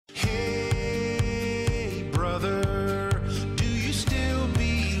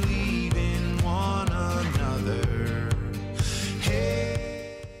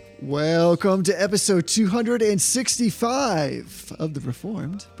Welcome to episode 265 of the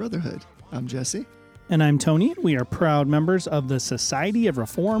Reformed Brotherhood. I'm Jesse. And I'm Tony. We are proud members of the Society of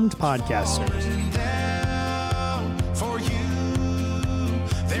Reformed Podcasters.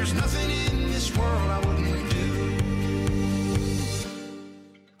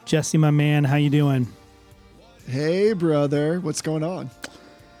 Jesse, my man, how you doing? Hey, brother. What's going on?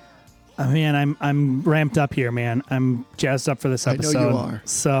 Man, I'm ramped up here, man. I'm jazzed up for this episode. I know you are.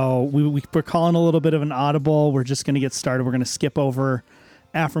 So we're calling a little bit of an audible. We're just going to get started. We're going to skip over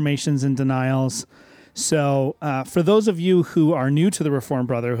affirmations and denials. So for those of you who are new to the Reformed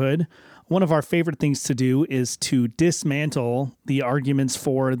Brotherhood, one of our favorite things to do is to dismantle the arguments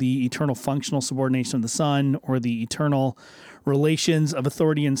for the eternal functional subordination of the Son or the eternal relations of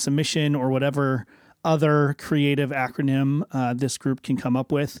authority and submission or whatever other creative acronym this group can come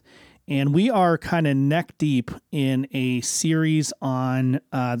up with. And we are kind of neck deep in a series on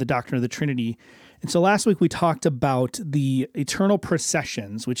the doctrine of the Trinity. And so last week we talked about the eternal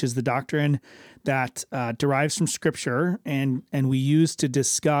processions, which is the doctrine that derives from Scripture, and we use to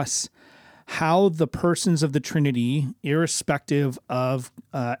discuss how the persons of the Trinity, irrespective of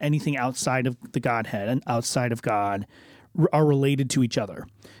anything outside of the Godhead and outside of God, are related to each other.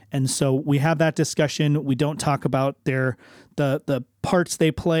 And so we have that discussion. We don't talk about the parts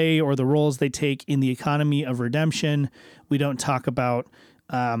they play or the roles they take in the economy of redemption. We don't talk about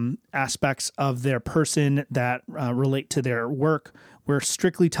aspects of their person that relate to their work. We're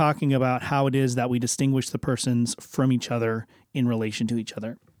strictly talking about how it is that we distinguish the persons from each other in relation to each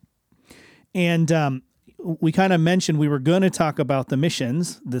other. And we kind of mentioned we were going to talk about the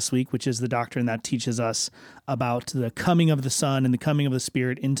missions this week, which is the doctrine that teaches us about the coming of the Son and the coming of the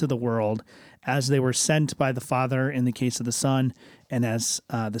Spirit into the world as they were sent by the Father in the case of the Son, and as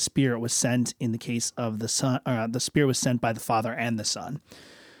the Spirit was sent in the case of the Son. The Spirit was sent by the Father and the Son.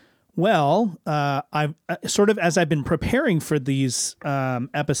 Well, I've sort of, as I've been preparing for these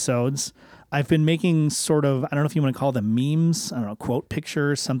episodes, I've been making sort of, I don't know if you want to call them memes, I don't know, quote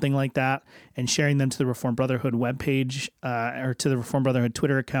pictures, something like that, and sharing them to the Reformed Brotherhood webpage or to the Reformed Brotherhood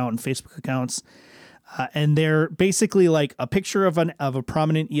Twitter account and Facebook accounts. And they're basically like a picture of a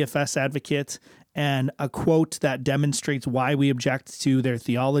prominent EFS advocate and a quote that demonstrates why we object to their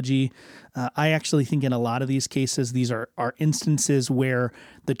theology. I actually think in a lot of these cases, these are instances where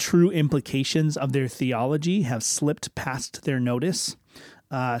the true implications of their theology have slipped past their notice.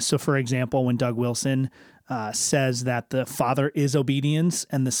 So, for example, when Doug Wilson says that the Father is obedience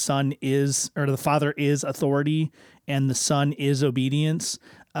and the Son is, or the Father is authority and the Son is obedience,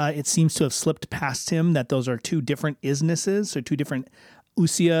 it seems to have slipped past him that those are two different isnesses, so two different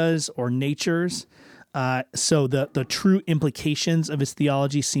ousias or natures. So the true implications of his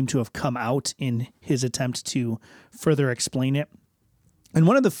theology seem to have come out in his attempt to further explain it. And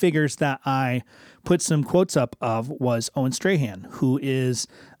one of the figures that I put some quotes up of was Owen Strahan, who is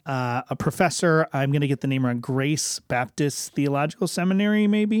a professor. I'm going to get the name wrong. Grace Baptist Theological Seminary,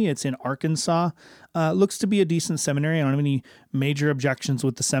 maybe. It's in Arkansas. Looks to be a decent seminary. I don't have any major objections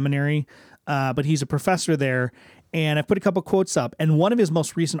with the seminary, but he's a professor there. And I put a couple quotes up. And one of his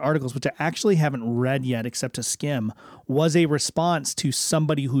most recent articles, which I actually haven't read yet except to skim, was a response to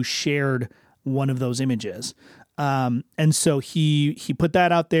somebody who shared one of those images. And so he put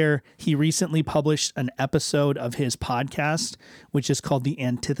that out there. He recently published an episode of his podcast, which is called The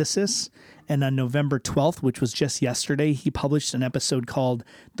Antithesis. And on November 12th, which was just yesterday, he published an episode called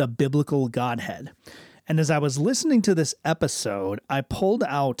The Biblical Godhead. And as I was listening to this episode, I pulled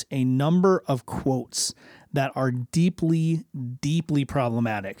out a number of quotes that are deeply, deeply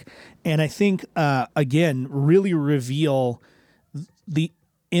problematic. And I think, again, really reveal the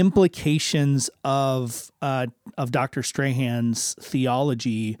implications of Dr. Strahan's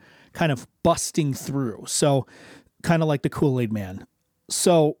theology kind of busting through. So kind of like the Kool-Aid Man.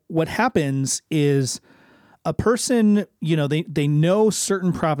 So what happens is a person, they know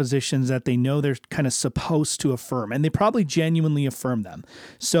certain propositions that they know they're kind of supposed to affirm, and they probably genuinely affirm them.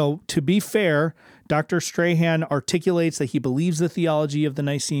 So to be fair, Dr. Strahan articulates that he believes the theology of the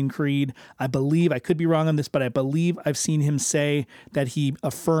Nicene Creed. I could be wrong on this, but I believe I've seen him say that he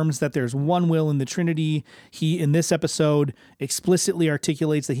affirms that there's one will in the Trinity. He, in this episode, explicitly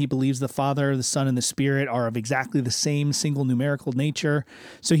articulates that he believes the Father, the Son, and the Spirit are of exactly the same single numerical nature.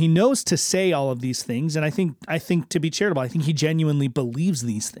 So he knows to say all of these things, and I think to be charitable, I think he genuinely believes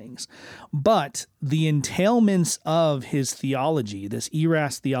these things. But the entailments of his theology, this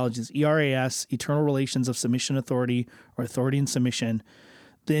ERAS theology, this ERAS, eternal relations of submission authority or authority and submission,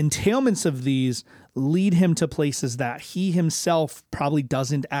 the entailments of these lead him to places that he himself probably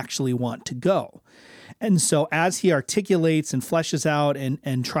doesn't actually want to go. And so as he articulates and fleshes out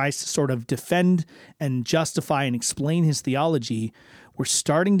and tries to sort of defend and justify and explain his theology, we're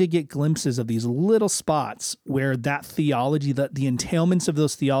starting to get glimpses of these little spots where that theology, the entailments of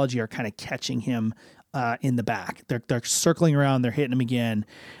those theology are kind of catching him in the back. They're circling around. They're hitting him again.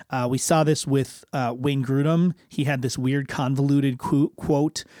 We saw this with Wayne Grudem. He had this weird convoluted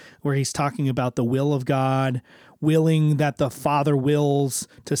quote where he's talking about the will of God, willing that the Father wills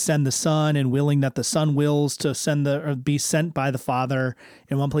to send the Son, and willing that the Son wills to be sent by the Father.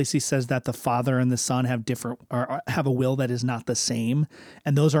 In one place, he says that the Father and the Son have have a will that is not the same,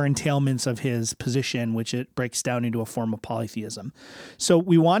 and those are entailments of his position, which it breaks down into a form of polytheism. So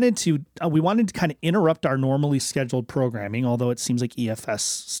we wanted to kind of interrupt our normally scheduled programming, although it seems like EFS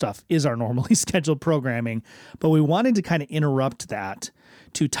stuff is our normally scheduled programming, but we wanted to kind of interrupt that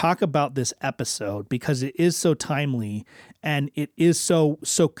to talk about this episode because it is so timely and it is so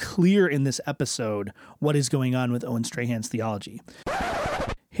clear in this episode what is going on with Owen Strahan's theology.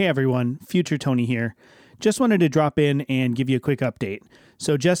 Hey everyone, Future Tony here. Just wanted to drop in and give you a quick update.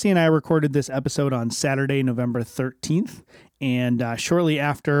 So Jesse and I recorded this episode on Saturday, November 13th, and shortly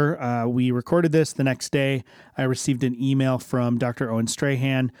after we recorded this, the next day, I received an email from Dr. Owen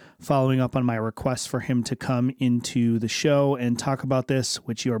Strahan following up on my request for him to come into the show and talk about this,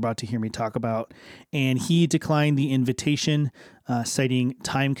 which you are about to hear me talk about. And he declined the invitation, citing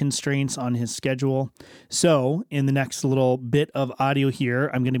time constraints on his schedule. So in the next little bit of audio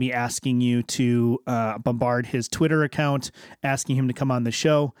here, I'm going to be asking you to bombard his Twitter account, asking him to come on the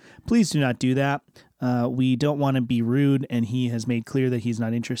show. Please do not do that. We don't want to be rude, and he has made clear that he's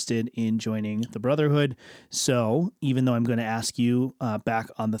not interested in joining the Brotherhood. So even though I'm going to ask you back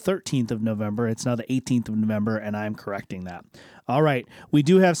on the 13th of November, it's now the 18th of November, and I'm correcting that. All right. We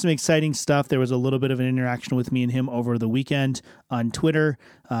do have some exciting stuff. There was a little bit of an interaction with me and him over the weekend on Twitter,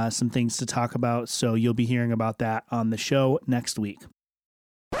 some things to talk about. So you'll be hearing about that on the show next week.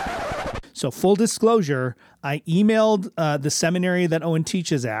 So full disclosure, I emailed the seminary that Owen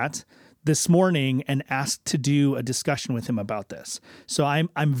teaches at this morning and asked to do a discussion with him about this. So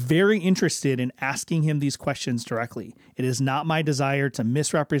I'm very interested in asking him these questions directly. It is not my desire to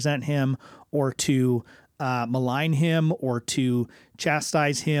misrepresent him or to malign him or to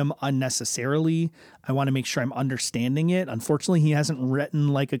chastise him unnecessarily. I want to make sure I'm understanding it. Unfortunately, he hasn't written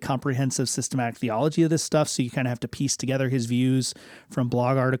like a comprehensive systematic theology of this stuff, so you kind of have to piece together his views from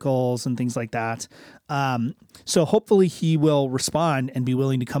blog articles and things like that. So hopefully he will respond and be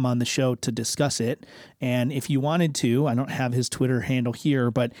willing to come on the show to discuss it. And if you wanted to, I don't have his Twitter handle here,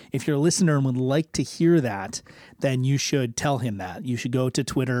 but if you're a listener and would like to hear that, then you should tell him that. You should go to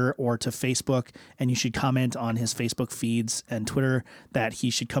Twitter or to Facebook and you should comment on his Facebook feeds and Twitter that he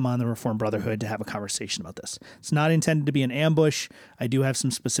should come on the Reformed Brotherhood to have a conversation about this. It's not intended to be an ambush. I do have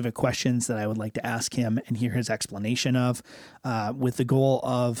some specific questions that I would like to ask him and hear his explanation of, with the goal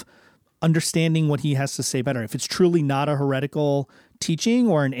of understanding what he has to say better. If it's truly not a heretical teaching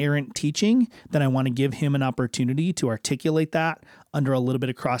or an errant teaching, then I want to give him an opportunity to articulate that under a little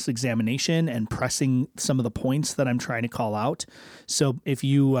bit of cross-examination and pressing some of the points that I'm trying to call out. So if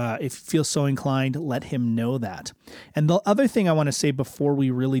you feel so inclined, let him know that. And the other thing I want to say before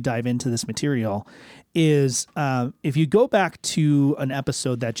we really dive into this material is if you go back to an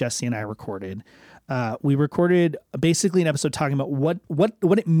episode that Jesse and I recorded, we recorded basically an episode talking about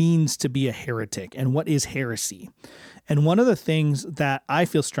what it means to be a heretic and what is heresy. And one of the things that I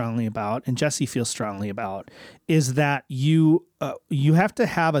feel strongly about and Jesse feels strongly about is that you have to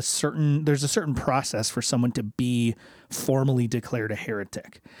have there's a certain process for someone to be formally declared a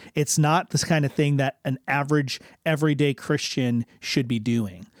heretic. It's not this kind of thing that an average everyday Christian should be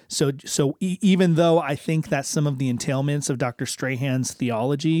doing. So even though I think that some of the entailments of Dr. Strahan's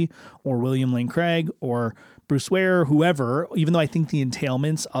theology or William Lane Craig or Bruce Ware, whoever, even though I think the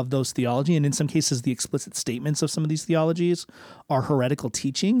entailments of those theology and in some cases the explicit statements of some of these theologies are heretical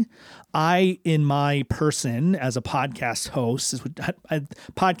teaching, I, in my person as a podcast host,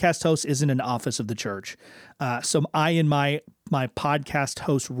 podcast host isn't an office of the church. So I, in my podcast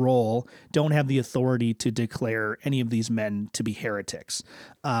host role, don't have the authority to declare any of these men to be heretics.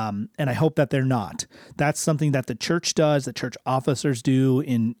 And I hope that they're not. That's something that the church does, that church officers do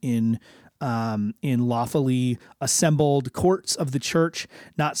in in lawfully assembled courts of the church,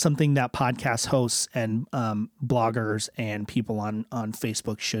 not something that podcast hosts and bloggers and people on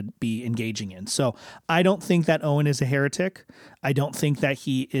Facebook should be engaging in. So I don't think that Owen is a heretic. I don't think that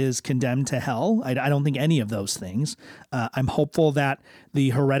he is condemned to hell. I don't think any of those things. I'm hopeful that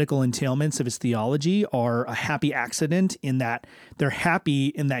the heretical entailments of his theology are a happy accident, in that they're happy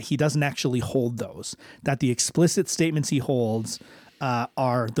in that he doesn't actually hold those, that the explicit statements he holds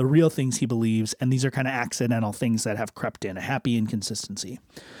are the real things he believes, and these are kind of accidental things that have crept in, a happy inconsistency.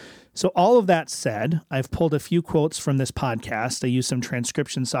 So all of that said, I've pulled a few quotes from this podcast. I used some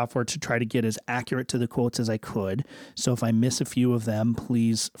transcription software to try to get as accurate to the quotes as I could. So if I miss a few of them,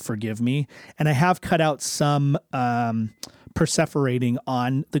 please forgive me. And I have cut out some perseverating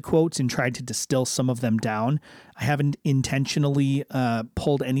on the quotes and tried to distill some of them down. I haven't intentionally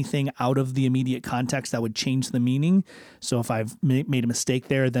pulled anything out of the immediate context that would change the meaning. So if I've made a mistake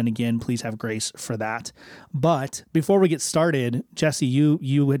there, then again, please have grace for that. But before we get started, Jesse,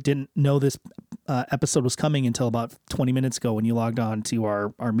 you didn't know this episode was coming until about 20 minutes ago when you logged on to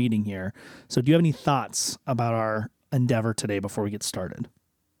our meeting here. So do you have any thoughts about our endeavor today before we get started?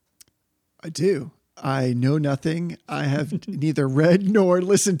 I do. I know nothing. I have neither read nor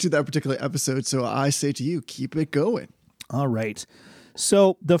listened to that particular episode. So I say to you, keep it going. All right.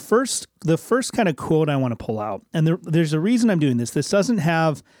 So the first kind of quote I want to pull out, and there's a reason I'm doing this. This doesn't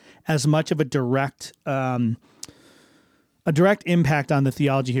have as much of a direct impact on the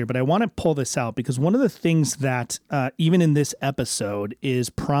theology here, but I want to pull this out because one of the things that even in this episode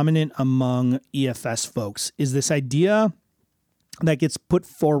is prominent among EFS folks is this idea that gets put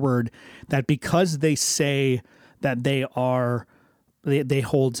forward that because they say that they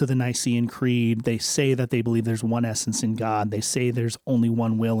hold to the Nicene Creed, they say that they believe there's one essence in God, they say there's only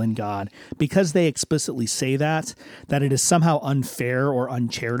one will in God, because they explicitly say that it is somehow unfair or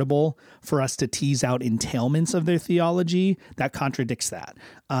uncharitable for us to tease out entailments of their theology, that contradicts that.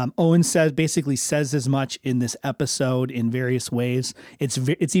 Owen basically says as much in this episode in various ways.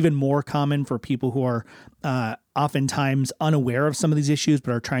 It's even more common for people who are oftentimes unaware of some of these issues,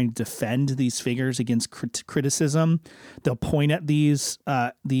 but are trying to defend these figures against criticism. They'll point at these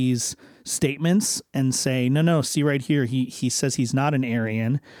statements and say, no, see right here, he says he's not an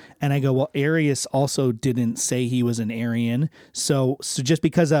Arian. And I go, well, Arius also didn't say he was an Arian. So just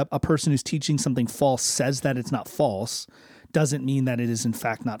because a person who's teaching something false says that it's not false, doesn't mean that it is in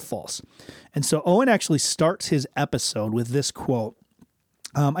fact not false. And so Owen actually starts his episode with this quote.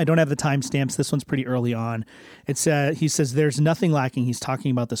 I don't have the timestamps. This one's pretty early on. He says, there's nothing lacking. He's talking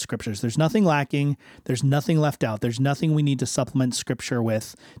about the scriptures. There's nothing lacking. There's nothing left out. There's nothing we need to supplement scripture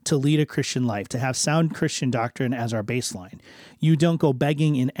with to lead a Christian life, to have sound Christian doctrine as our baseline. You don't go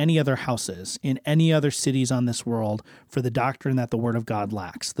begging in any other houses, in any other cities on this world for the doctrine that the Word of God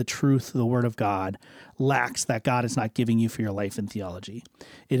lacks, the truth the Word of God lacks that God is not giving you for your life in theology.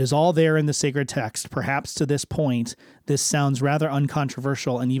 It is all there in the sacred text. Perhaps to this point, this sounds rather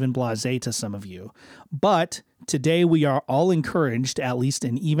uncontroversial and even blasé to some of you. But today we are all encouraged, at least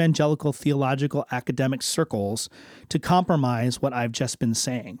in evangelical theological academic circles, to compromise what I've just been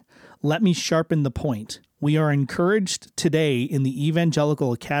saying. Let me sharpen the point. We are encouraged today in the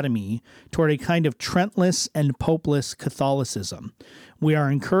Evangelical Academy toward a kind of Trentless and Popeless Catholicism. We are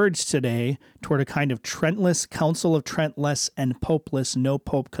encouraged today toward a kind of Trentless, Council of Trentless, and Popeless, no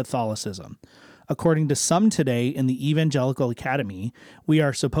Pope Catholicism. According to some today in the Evangelical Academy, we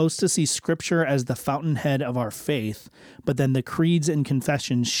are supposed to see Scripture as the fountainhead of our faith, but then the creeds and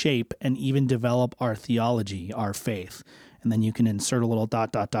confessions shape and even develop our theology, our faith. And then you can insert a little ...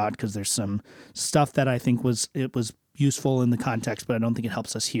 because there's some stuff that I think was useful in the context, but I don't think it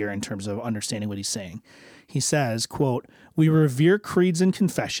helps us here in terms of understanding what he's saying. He says, quote, we revere creeds and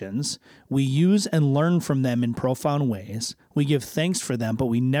confessions. We use and learn from them in profound ways. We give thanks for them, but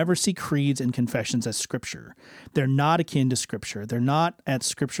we never see creeds and confessions as Scripture. They're not akin to Scripture. They're not at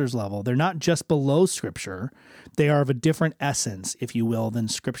Scripture's level. They're not just below Scripture. They are of a different essence, if you will, than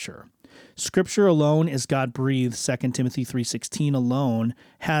Scripture. Scripture alone is God-breathed. 2 Timothy 3:16 alone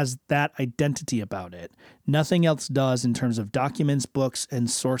has that identity about it. Nothing else does in terms of documents, books, and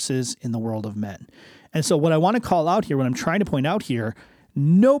sources in the world of men. And so what I want to call out here, what I'm trying to point out here,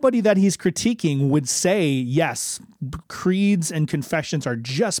 nobody that he's critiquing would say, yes, creeds and confessions are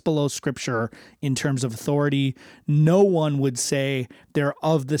just below Scripture in terms of authority. No one would say they're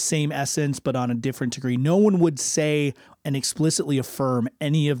of the same essence, but on a different degree. No one would say and explicitly affirm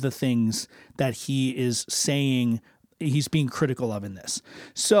any of the things that he is saying he's being critical of in this.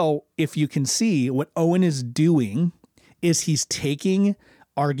 So if you can see, what Owen is doing is he's taking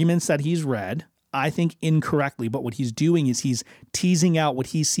arguments that he's read, I think incorrectly, but what he's doing is he's teasing out what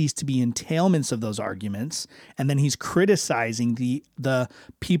he sees to be entailments of those arguments, and then he's criticizing the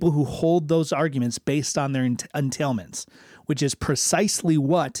people who hold those arguments based on their entailments, which is precisely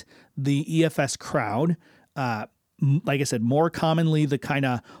what the EFS crowd, like I said, more commonly the kind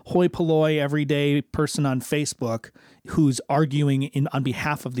of hoi polloi everyday person on Facebook who's arguing on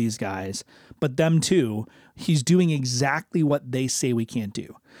behalf of these guys, but them too, he's doing exactly what they say we can't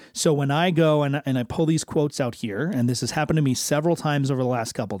do. So when I go and I pull these quotes out here, and this has happened to me several times over the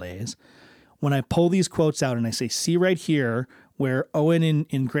last couple days, when I pull these quotes out and I say, see right here, where Owen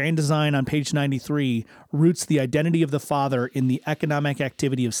in Grand Design on page 93 roots the identity of the Father in the economic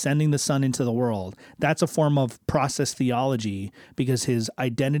activity of sending the Son into the world. That's a form of process theology because his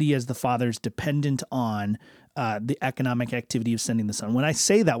identity as the Father is dependent on the economic activity of sending the Son. When I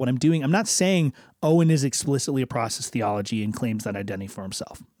say that, what I'm doing, I'm not saying Owen is explicitly a process theology and claims that identity for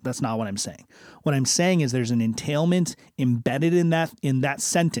himself. That's not what I'm saying. What I'm saying is there's an entailment embedded in that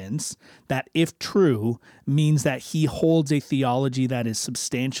sentence that, if true, means that he holds a theology that is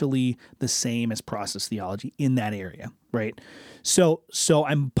substantially the same as process theology in that area, right? So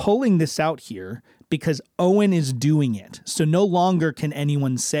I'm pulling this out here because Owen is doing it. So no longer can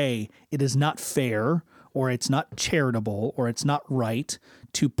anyone say it is not fair or it's not charitable, or it's not right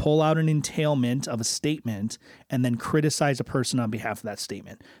to pull out an entailment of a statement and then criticize a person on behalf of that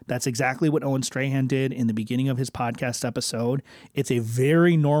statement. That's exactly what Owen Strahan did in the beginning of his podcast episode. It's a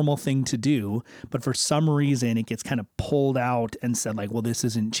very normal thing to do, but for some reason it gets kind of pulled out and said like, well, this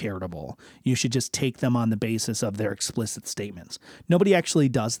isn't charitable. You should just take them on the basis of their explicit statements. Nobody actually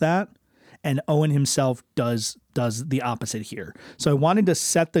does that. And Owen himself does the opposite here. So I wanted to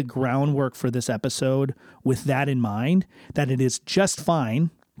set the groundwork for this episode with that in mind, that it is just fine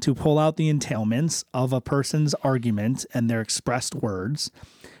to pull out the entailments of a person's argument and their expressed words,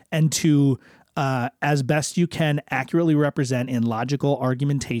 and to, as best you can, accurately represent in logical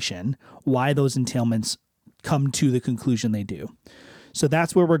argumentation why those entailments come to the conclusion they do. So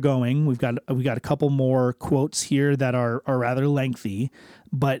that's where we're going. We've got a couple more quotes here that are rather lengthy,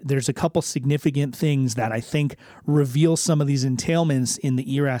 but there's a couple significant things that I think reveal some of these entailments in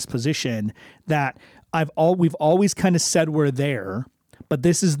the ERAS position that we've always kind of said we're there, but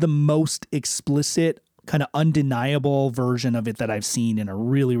this is the most explicit, kind of undeniable version of it that I've seen in a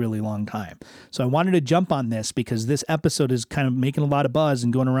really, really long time. So I wanted to jump on this because this episode is kind of making a lot of buzz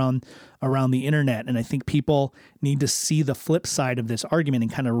and going around the internet. And I think people need to see the flip side of this argument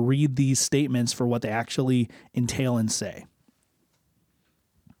and kind of read these statements for what they actually entail and say.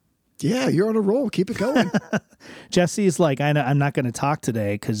 Yeah, you're on a roll. Keep it going. Jesse's like, I'm not going to talk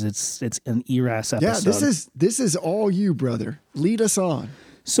today because it's an ERAS episode. Yeah, this is all you, brother. Lead us on.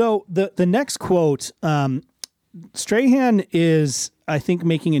 So the next quote, Strahan is, I think,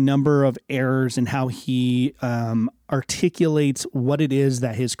 making a number of errors in how he articulates what it is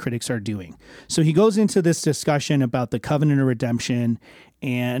that his critics are doing. So he goes into this discussion about the covenant of redemption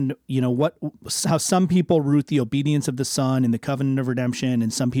and, you know, how some people root the obedience of the Son in the covenant of redemption,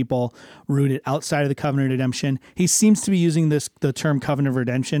 and some people root it outside of the covenant of redemption. He seems to be using the term covenant of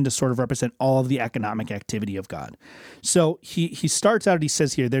redemption to sort of represent all of the economic activity of God. So he starts out, he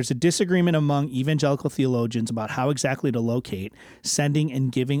says here, there's a disagreement among evangelical theologians about how exactly to locate sending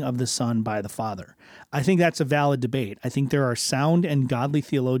and giving of the Son by the Father. I think that's a valid debate. I think there are sound and godly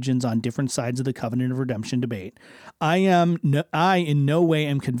theologians on different sides of the covenant of redemption debate. I in no way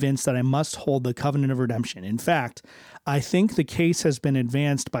am convinced that I must hold the covenant of redemption. In fact, I think the case has been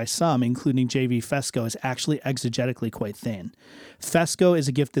advanced by some, including J.V. Fesko, is actually exegetically quite thin. Fesko is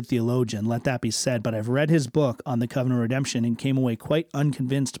a gifted theologian, let that be said, but I've read his book on the covenant of redemption and came away quite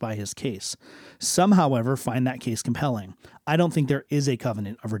unconvinced by his case. Some, however, find that case compelling. I don't think there is a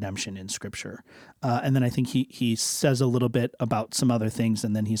covenant of redemption in Scripture. And then I think he says a little bit about some other things,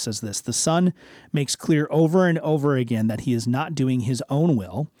 and then he says this: the Son makes clear over and over again that he is not doing his own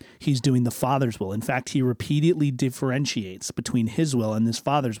will, he's doing the Father's will. In fact, he repeatedly differentiates between his will and his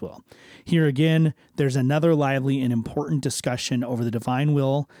Father's will. Here again, there's another lively and important discussion over the divine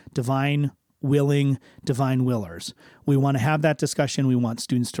will, divine willing, divine willers. We want to have that discussion. We want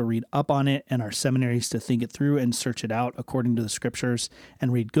students to read up on it and our seminaries to think it through and search it out according to the Scriptures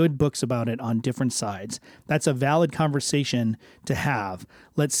and read good books about it on different sides. That's a valid conversation to have.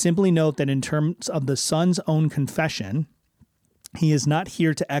 Let's simply note that in terms of the Son's own confession, he is not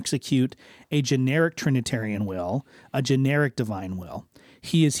here to execute a generic Trinitarian will, a generic divine will.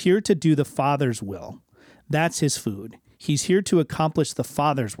 He is here to do the Father's will. That's his food. He's here to accomplish the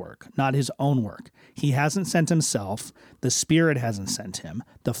Father's work, not his own work. He hasn't sent himself. The Spirit hasn't sent him.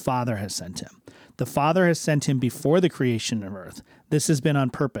 The Father has sent him. The Father has sent him before the creation of earth. This has been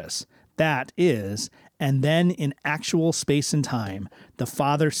on purpose. that is, and then in actual space and time, the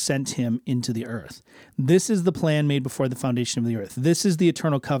Father sent him into the earth. This is the plan made before the foundation of the earth. This is the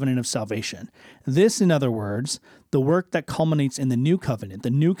eternal covenant of salvation. This, in other words, the work that culminates in the new covenant. The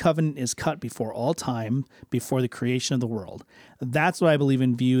new covenant is cut before all time, before the creation of the world. That's what I believe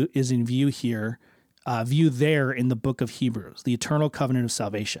is in view here. View there in the book of Hebrews, the eternal covenant of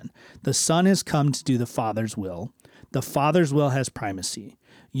salvation. The Son has come to do the Father's will. The Father's will has primacy.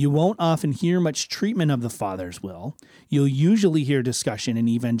 You won't often hear much treatment of the Father's will. You'll usually hear discussion in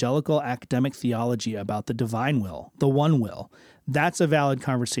evangelical academic theology about the divine will, the one will. That's a valid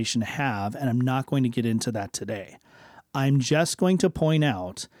conversation to have, and I'm not going to get into that today. I'm just going to point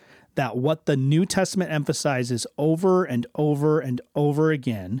out that what the New Testament emphasizes over and over and over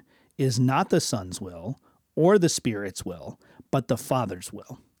again is not the Son's will or the Spirit's will, but the Father's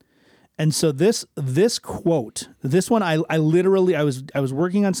will. And so this quote, this one, I was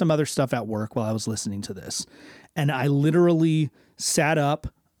working on some other stuff at work while I was listening to this, and I literally sat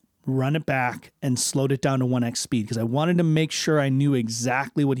up, run it back, and slowed it down to 1x speed because I wanted to make sure I knew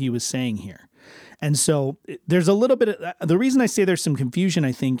exactly what he was saying here. And so there's a little bit of the reason I say there's some confusion,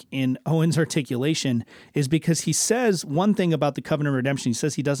 I think, in Owen's articulation is because he says one thing about the covenant of redemption. He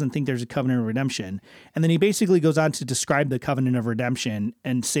says he doesn't think there's a covenant of redemption. And then he basically goes on to describe the covenant of redemption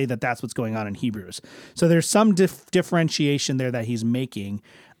and say that that's what's going on in Hebrews. So there's some differentiation there that he's making.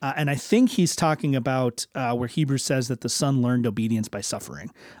 And I think he's talking about where Hebrews says that the Son learned obedience by suffering.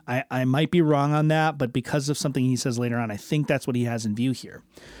 I might be wrong on that, but because of something he says later on, I think that's what he has in view here.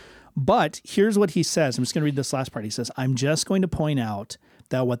 But here's what he says. I'm just going to read this last part. He says, I'm just going to point out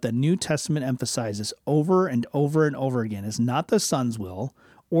that what the New Testament emphasizes over and over and over again is not the Son's will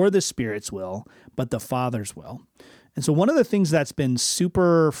or the Spirit's will, but the Father's will. And so one of the things that's been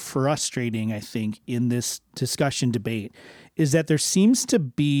super frustrating, I think, in this discussion debate is that there seems to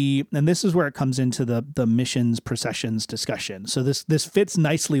be, and this is where it comes into the missions processions discussion. So this fits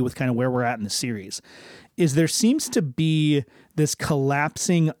nicely with kind of where we're at in the series, is there seems to be this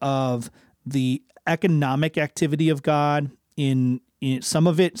collapsing of the economic activity of God in some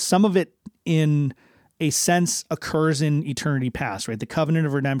of it in a sense occurs in eternity past, right? The covenant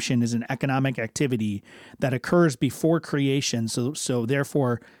of redemption is an economic activity that occurs before creation. So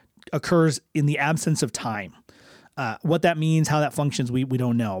therefore occurs in the absence of time. What that means, how that functions, we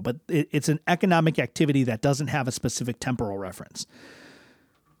don't know, but it's an economic activity that doesn't have a specific temporal reference.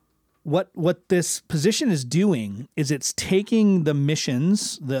 What this position is doing is it's taking the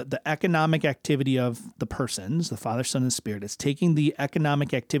missions, the economic activity of the persons, the Father, Son, and Spirit. It's taking the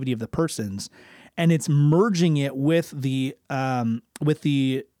economic activity of the persons, and it's merging it with the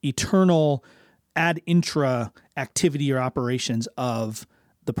eternal ad intra activity or operations of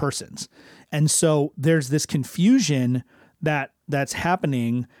the persons. And so there's this confusion that's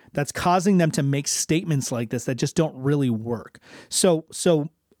happening that's causing them to make statements like this that just don't really work. So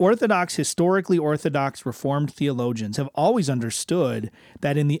historically Orthodox Reformed theologians have always understood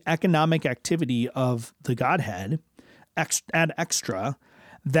that in the economic activity of the Godhead, ad extra,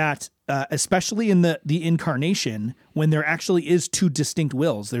 that especially in the incarnation, when there actually is two distinct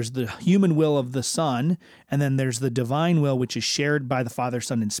wills, there's the human will of the Son, and then there's the divine will, which is shared by the Father,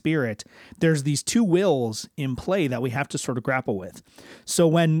 Son, and Spirit. There's these two wills in play that we have to sort of grapple with. So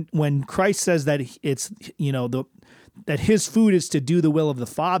when Christ says that it's, that his food is to do the will of the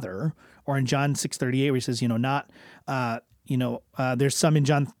Father, or in John 6:38, where he says, there's some in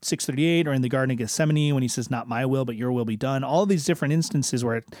John 6:38 or in the Garden of Gethsemane when he says, not my will, but your will be done. All of these different instances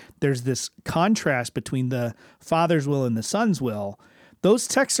where there's this contrast between the Father's will and the Son's will. Those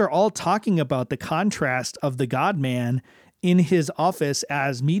texts are all talking about the contrast of the God-man in his office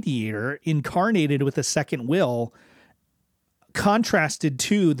as mediator, incarnated with a second will, contrasted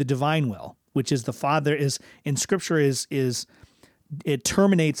to the divine will, which is the Father is in Scripture is it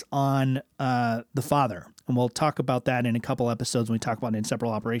terminates on the Father. And we'll talk about that in a couple episodes when we talk about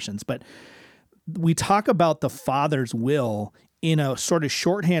inseparable operations. But we talk about the Father's will in a sort of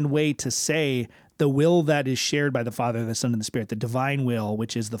shorthand way to say the will that is shared by the Father, the Son, and the Spirit, the divine will,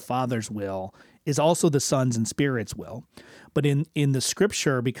 which is the Father's will, is also the Son's and Spirit's will. But in the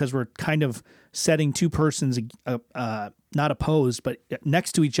Scripture, because we're kind of setting two persons not opposed, but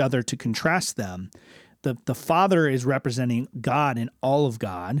next to each other to contrast them, the Father is representing God and all of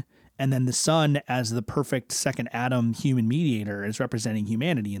God, and then the Son, as the perfect second Adam human mediator, is representing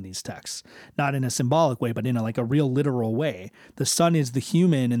humanity in these texts. Not in a symbolic way, but in a real literal way. The Son is the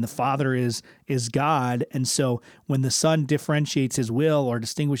human and the Father is God. And so when the Son differentiates his will or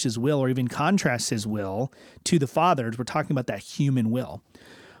distinguishes will or even contrasts his will to the Father's, we're talking about that human will.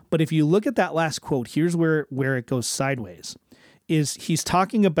 But if you look at that last quote, here's where it goes sideways. is he's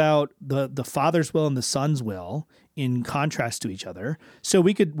talking about the Father's will and the Son's will in contrast to each other. So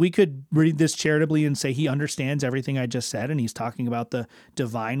we could read this charitably and say he understands everything I just said, and he's talking about the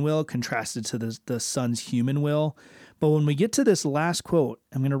divine will contrasted to the Son's human will. But when we get to this last quote,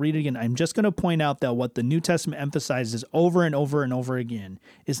 I'm going to read it again. I'm just going to point out that what the New Testament emphasizes over and over and over again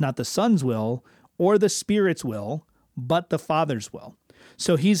is not the Son's will or the Spirit's will, but the Father's will.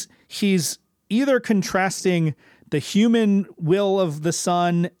 So he's either contrasting the human will of the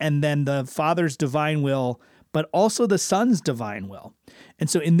Son and then the Father's divine will, but also the Son's divine will. And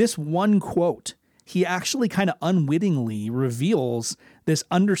so in this one quote, he actually kind of unwittingly reveals this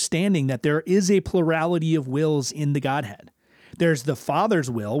understanding that there is a plurality of wills in the Godhead. There's the Father's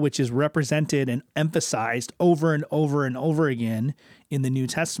will, which is represented and emphasized over and over and over again in the New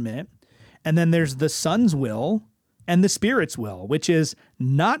Testament. And then there's the Son's will and the Spirit's will, which is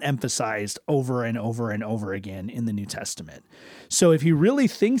not emphasized over and over and over again in the New Testament. So if he really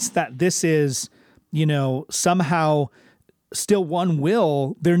thinks that this is, somehow still one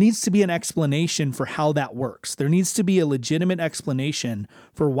will, there needs to be an explanation for how that works. There needs to be a legitimate explanation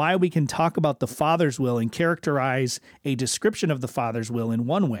for why we can talk about the Father's will and characterize a description of the Father's will in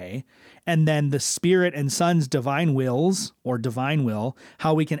one way, and then the Spirit and Son's divine wills or divine will,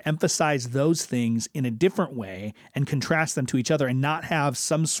 how we can emphasize those things in a different way and contrast them to each other and not have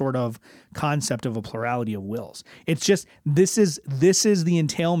some sort of concept of a plurality of wills. It's just, this is the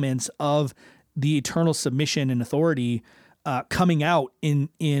entailments of the eternal submission and authority coming out in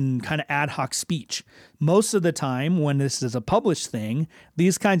kind of ad hoc speech. Most of the time when this is a published thing,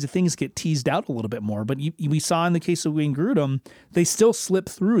 these kinds of things get teased out a little bit more. But we saw in the case of Wayne Grudem, they still slip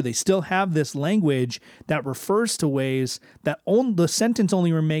through. They still have this language that refers to ways that the sentence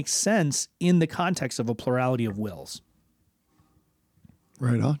only makes sense in the context of a plurality of wills.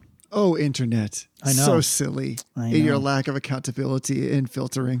 Right on. Oh, internet. I know. So silly. In your lack of accountability and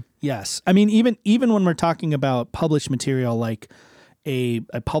filtering. Yes. I mean, even when we're talking about published material like a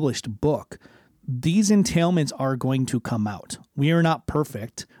published book, these entailments are going to come out. We are not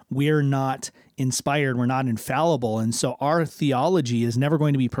perfect. We are not inspired. We're not infallible. And so our theology is never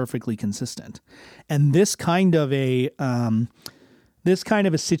going to be perfectly consistent. And this kind of a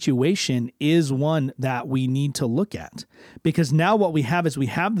situation is one that we need to look at, because now what we have is we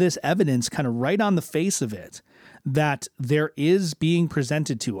have this evidence kind of right on the face of it that there is being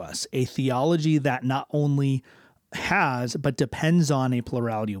presented to us a theology that not only has, but depends on a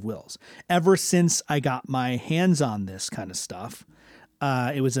plurality of wills. Ever since I got my hands on this kind of stuff,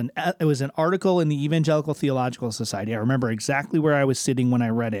 it was an article in the Evangelical Theological Society. I remember exactly where I was sitting when I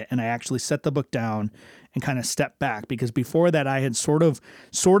read it, and I actually set the book down and kind of stepped back, because before that I had sort of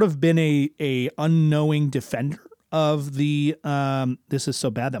been a unknowing defender of the this is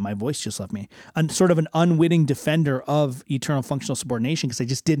so bad that my voice just left me. Sort of an unwitting defender of eternal functional subordination, because I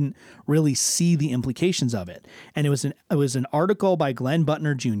just didn't really see the implications of it. And it was an article by Glenn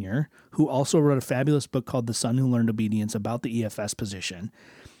Butner Jr., who also wrote a fabulous book called The Son Who Learned Obedience about the EFS position.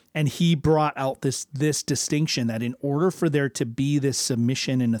 And he brought out this distinction that in order for there to be this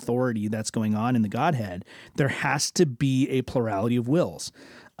submission and authority that's going on in the Godhead, there has to be a plurality of wills.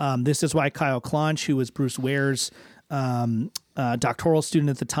 This is why Kyle Clonch, who was Bruce Ware's doctoral student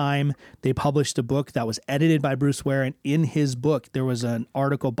at the time, they published a book that was edited by Bruce Ware. And in his book, there was an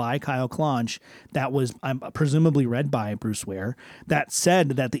article by Kyle Clonch that was presumably read by Bruce Ware that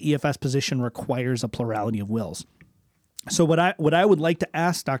said that the EFS position requires a plurality of wills. So what I would like to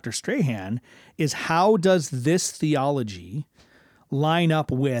ask Dr. Strahan is, how does this theology line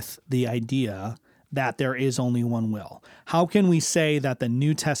up with the idea that there is only one will? How can we say that the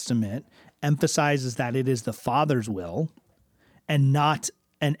New Testament emphasizes that it is the Father's will and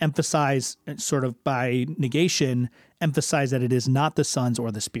emphasize, sort of by negation, emphasize that it is not the Son's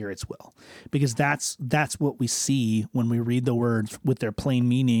or the Spirit's will? Because that's what we see when we read the words with their plain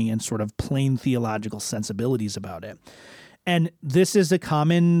meaning and sort of plain theological sensibilities about it. And this is a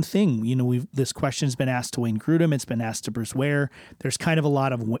common thing. This question's been asked to Wayne Grudem. It's been asked to Bruce Ware. There's kind of a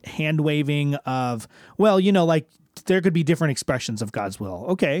lot of hand waving of, well, like there could be different expressions of God's will.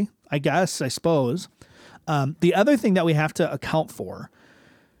 Okay, I suppose. The other thing that we have to account for,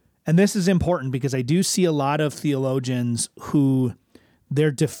 and this is important because I do see a lot of theologians who their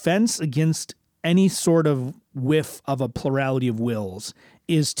defense against any sort of whiff of a plurality of wills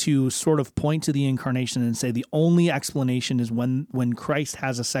is to sort of point to the incarnation and say the only explanation is when Christ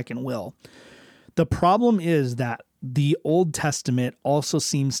has a second will. The problem is that the Old Testament also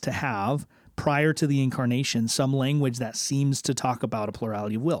seems to have, prior to the incarnation, some language that seems to talk about a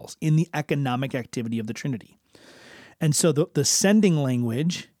plurality of wills in the economic activity of the Trinity. And so the sending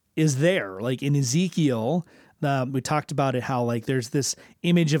language is there. Like in Ezekiel, We talked about it, how like there's this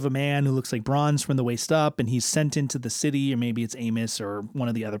image of a man who looks like bronze from the waist up, and he's sent into the city, or maybe it's Amos or one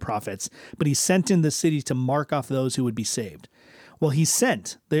of the other prophets, but he's sent in the city to mark off those who would be saved. Well, he's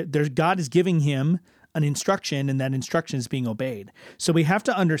sent. God is giving him an instruction, and that instruction is being obeyed. So we have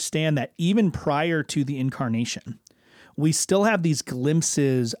to understand that even prior to the incarnation, we still have these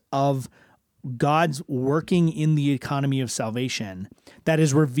glimpses of God's working in the economy of salvation that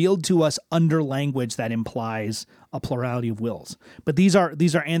is revealed to us under language that implies a plurality of wills. But these are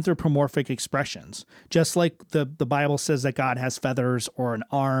anthropomorphic expressions. Just like the Bible says that God has feathers or an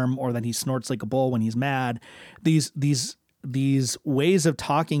arm, or that he snorts like a bull when he's mad, these ways of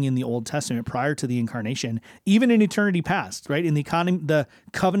talking in the Old Testament prior to the incarnation, even in eternity past, right? In the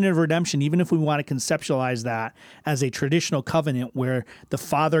covenant of redemption, even if we want to conceptualize that as a traditional covenant where the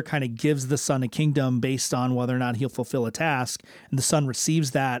Father kind of gives the Son a kingdom based on whether or not he'll fulfill a task, and the Son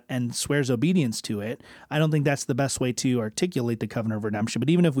receives that and swears obedience to it, I don't think that's the best way to articulate the covenant of redemption. But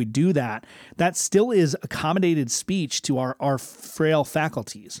even if we do that, that still is accommodated speech to our frail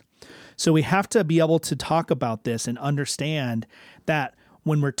faculties. So we have to be able to talk about this and understand that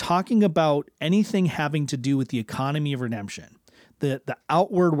when we're talking about anything having to do with the economy of redemption, the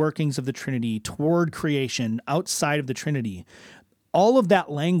outward workings of the Trinity toward creation outside of the Trinity, all of that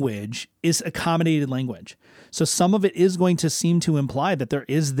language is accommodated language. So some of it is going to seem to imply that there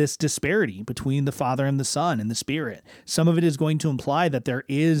is this disparity between the Father and the Son and the Spirit. Some of it is going to imply that there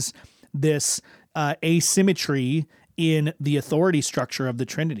is this asymmetry in the authority structure of the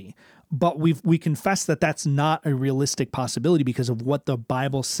Trinity. But we confess that that's not a realistic possibility because of what the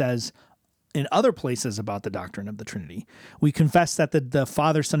Bible says in other places about the doctrine of the Trinity. We confess that the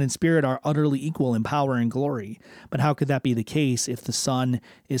Father, Son, and Spirit are utterly equal in power and glory. But how could that be the case if the Son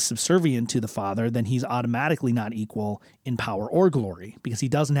is subservient to the Father? Then he's automatically not equal in power or glory, because he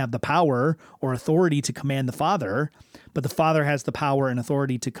doesn't have the power or authority to command the Father, but the Father has the power and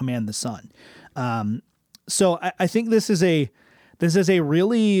authority to command the Son. So I think this is a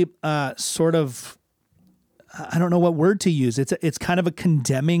really sort of, I don't know what word to use. It's kind of a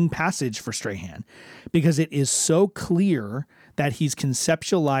condemning passage for Strahan, because it is so clear that he's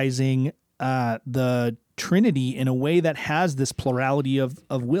conceptualizing the Trinity in a way that has this plurality of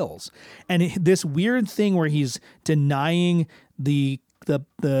wills. And this weird thing where he's denying the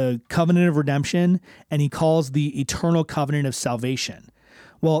covenant of redemption, and he calls the eternal covenant of salvation.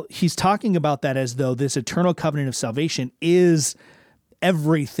 Well, he's talking about that as though this eternal covenant of salvation is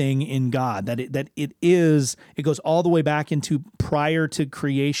everything in God, that it goes all the way back into prior to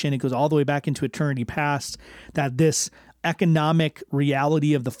creation. It goes all the way back into eternity past, that this economic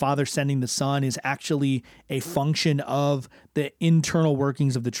reality of the Father sending the Son is actually a function of the internal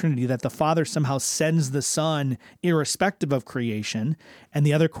workings of the Trinity, that the Father somehow sends the Son irrespective of creation. And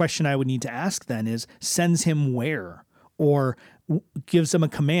the other question I would need to ask then is, sends him where? Or gives him a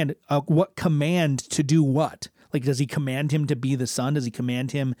command, what command to do what? Like, does he command him to be the Son? Does he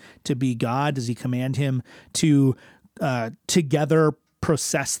command him to be God? Does he command him to together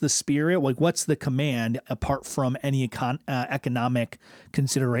process the Spirit? Like, what's the command apart from any economic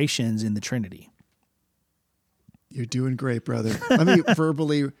considerations in the Trinity? You're doing great, brother. Let me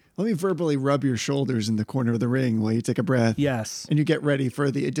verbally rub your shoulders in the corner of the ring while you take a breath. Yes. And you get ready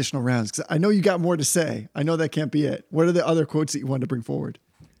for the additional rounds, because I know you got more to say. I know that can't be it. What are the other quotes that you want to bring forward?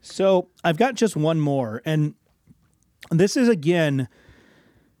 So I've got just one more, and this is, again,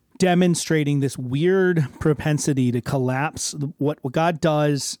 demonstrating this weird propensity to collapse what God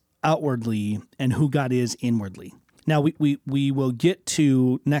does outwardly and who God is inwardly. Now, we will get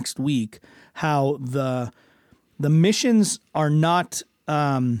to next week how the missions are not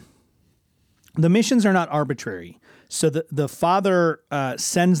arbitrary. So the Father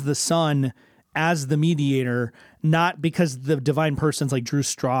sends the Son as the mediator, not because the divine persons like drew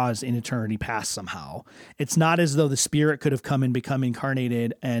straws in eternity past somehow. It's not as though the Spirit could have come and become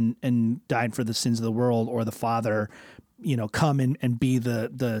incarnated and died for the sins of the world, or the Father, come and be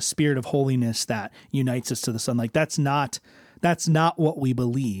the Spirit of holiness that unites us to the Son. Like, that's not what we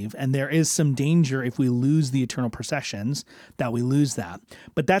believe. And there is some danger if we lose the eternal processions that we lose that.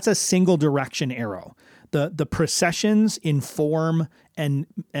 But that's a single direction arrow. The processions inform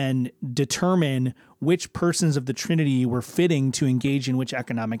and determine which persons of the Trinity were fitting to engage in which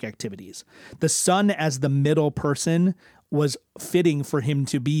economic activities. The Son as the middle person was fitting for him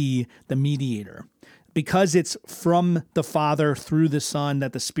to be the mediator. Because it's from the Father through the Son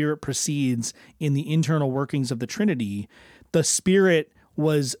that the Spirit proceeds in the internal workings of the Trinity, the Spirit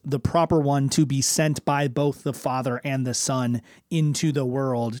was the proper one to be sent by both the Father and the Son into the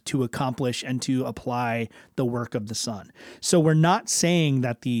world to accomplish and to apply the work of the Son. So we're not saying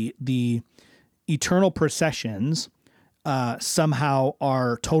that the eternal processions somehow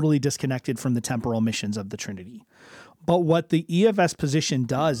are totally disconnected from the temporal missions of the Trinity. But what the EFS position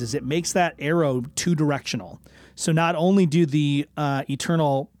does is it makes that arrow two-directional. So not only do the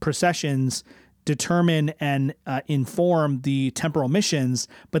eternal processions determine and inform the temporal missions,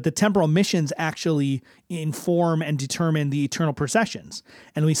 but the temporal missions actually inform and determine the eternal processions.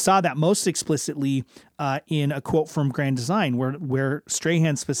 And we saw that most explicitly in a quote from Grand Design, where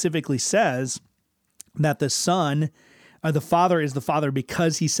Strahan specifically says that the Son, the Father is the Father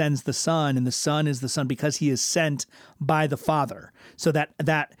because he sends the Son, and the Son is the Son because he is sent by the Father. So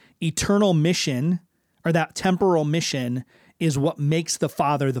that eternal mission, or that temporal mission, is what makes the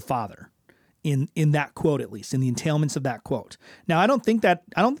Father the Father. In that quote, at least in the entailments of that quote. Now, I don't think that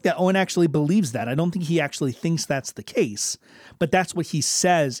Owen actually believes that. I don't think he actually thinks that's the case, but that's what he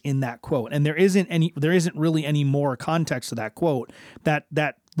says in that quote. And there isn't really any more context to that quote. That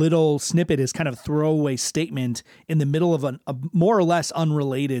little snippet is kind of a throwaway statement in the middle of a more or less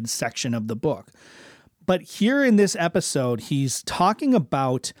unrelated section of the book. But here in this episode, he's talking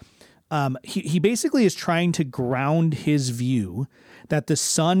about he basically is trying to ground his view that the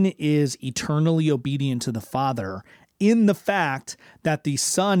Son is eternally obedient to the Father in the fact that the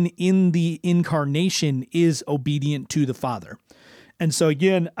Son in the incarnation is obedient to the Father. And so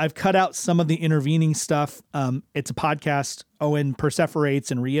again, I've cut out some of the intervening stuff. It's a podcast. Owen perseverates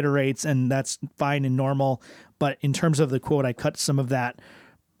and reiterates, and that's fine and normal. But in terms of the quote, I cut some of that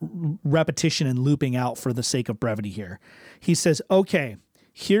repetition and looping out for the sake of brevity here. He says, okay,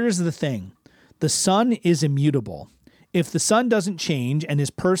 here's the thing. The Son is immutable. If the Son doesn't change and his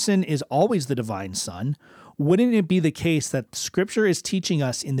person is always the divine Son, wouldn't it be the case that Scripture is teaching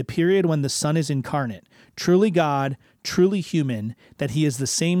us in the period when the Son is incarnate, truly God, truly human, that he is the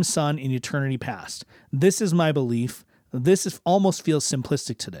same Son in eternity past? This is my belief. Almost feels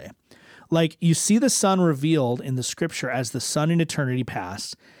simplistic today. Like, you see the Son revealed in the Scripture as the Son in eternity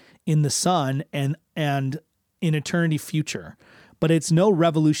past, in the Son and in eternity future. But it's no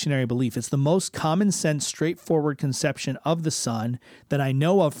revolutionary belief. It's the most common sense, straightforward conception of the Son that I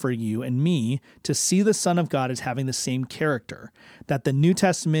know of for you and me to see the Son of God as having the same character that the New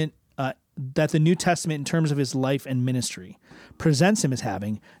Testament in terms of his life and ministry presents him as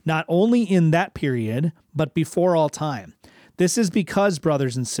having, not only in that period, but before all time. This is because,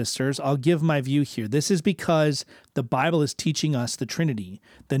 brothers and sisters, I'll give my view here. This is because the Bible is teaching us the Trinity.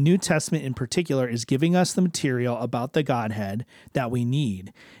 The New Testament in particular is giving us the material about the Godhead that we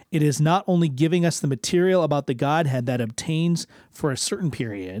need. It is not only giving us the material about the Godhead that obtains for a certain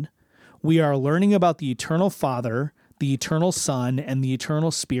period. We are learning about the eternal Father, the eternal Son, and the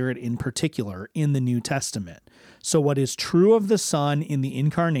eternal Spirit in particular in the New Testament. So what is true of the Son in the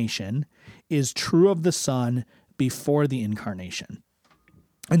incarnation is true of the Son before the incarnation.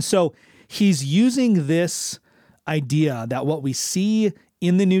 And so he's using this idea that what we see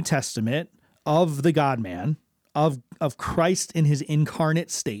in the New Testament of the God-man, of Christ in his incarnate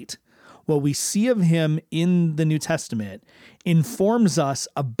state, what we see of him in the New Testament informs us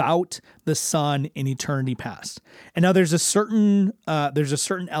about the Son in eternity past. And now there's a certain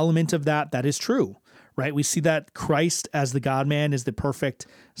element of that is true. Right? We see that Christ as the God-man is the perfect,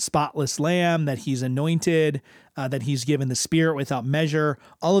 spotless lamb, that he's anointed, that he's given the Spirit without measure.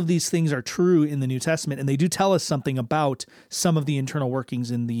 All of these things are true in the New Testament, and they do tell us something about some of the internal workings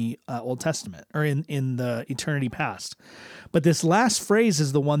in the Old Testament, or in the eternity past. But this last phrase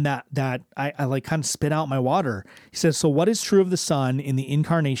is the one that I like kind of spit out my water. He says, so what is true of the Son in the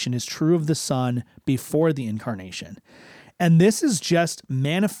incarnation is true of the Son before the incarnation. And this is just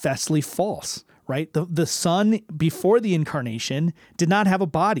manifestly false. Right? The Son before the incarnation did not have a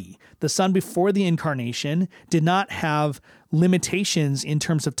body. The Son before the incarnation did not have limitations in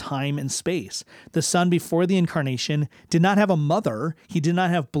terms of time and space. The Son before the incarnation did not have a mother. He did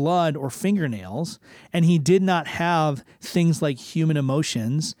not have blood or fingernails, and he did not have things like human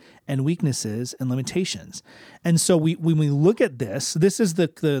emotions and weaknesses and limitations. And so when we look at this is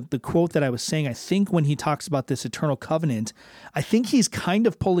the quote that I was saying. I think when he talks about this eternal covenant, I think he's kind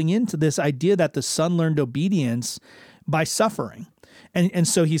of pulling into this idea that the Son learned obedience by suffering. And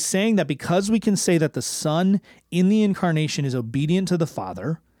so he's saying that because we can say that the Son in the incarnation is obedient to the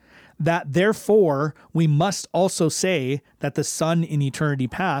Father, that therefore we must also say that the Son in eternity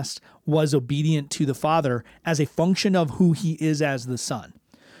past was obedient to the Father as a function of who he is as the Son.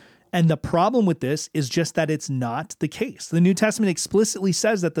 And the problem with this is just that it's not the case. The New Testament explicitly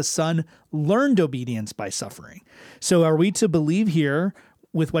says that the Son learned obedience by suffering. So are we to believe here,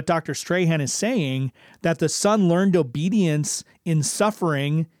 with what Dr. Strahan is saying, that the Son learned obedience in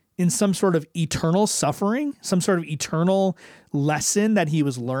suffering in some sort of eternal suffering, some sort of eternal lesson that he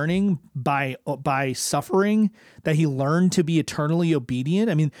was learning by suffering, that he learned to be eternally obedient.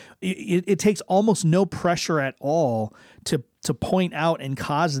 I mean, it takes almost no pressure at all to point out and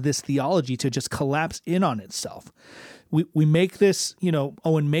cause this theology to just collapse in on itself. We make this,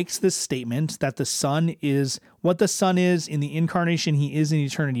 Owen makes this statement that the Son is what the Son is in the incarnation, he is in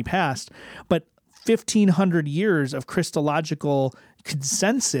eternity past, but 1,500 years of Christological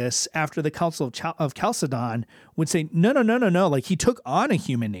consensus after the Council of Chalcedon would say, no. Like, he took on a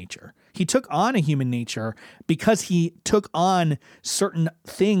human nature. He took on a human nature because he took on certain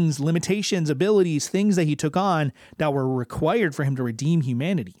things, limitations, abilities, things that he took on that were required for him to redeem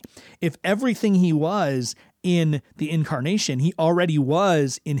humanity. If everything he was in the incarnation, he already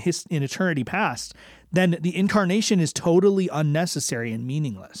was in eternity past, then the incarnation is totally unnecessary and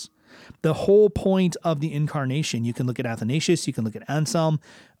meaningless. The whole point of the incarnation, you can look at Athanasius, you can look at Anselm,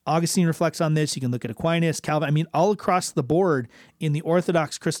 Augustine reflects on this, you can look at Aquinas, Calvin, I mean, all across the board in the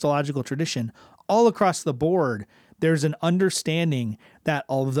Orthodox Christological tradition, all across the board, there's an understanding that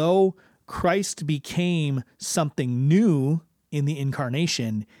although Christ became something new in the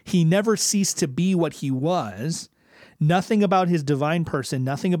incarnation, he never ceased to be what he was. Nothing about his divine person,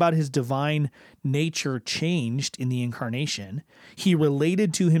 nothing about his divine nature changed in the incarnation. He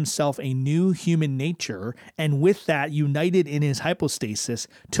related to himself a new human nature, and with that, united in his hypostasis,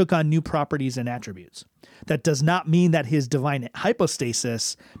 took on new properties and attributes. That does not mean that his divine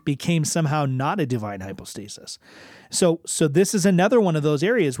hypostasis became somehow not a divine hypostasis. So this is another one of those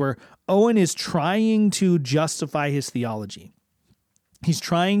areas where Owen is trying to justify his theology. He's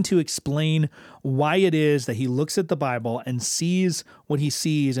trying to explain why it is that he looks at the Bible and sees what he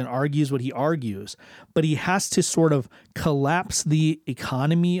sees and argues what he argues, but he has to sort of collapse the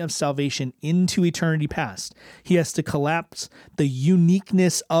economy of salvation into eternity past. He has to collapse the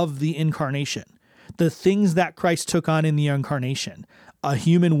uniqueness of the incarnation, the things that Christ took on in the incarnation, a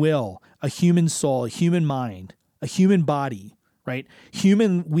human will, a human soul, a human mind, a human body, right?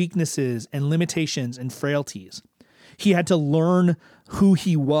 Human weaknesses and limitations and frailties. He had to learn who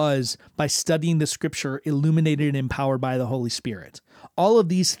he was by studying the scripture illuminated and empowered by the Holy Spirit. All of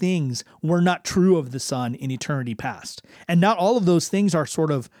these things were not true of the Son in eternity past. And not all of those things are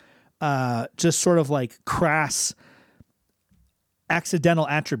just sort of like crass accidental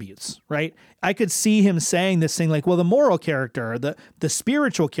attributes, right? I could see him saying this thing like, well, the moral character, the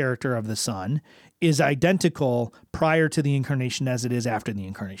spiritual character of the Son is identical prior to the incarnation as it is after the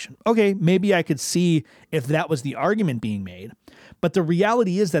incarnation. Okay, maybe I could see if that was the argument being made. But the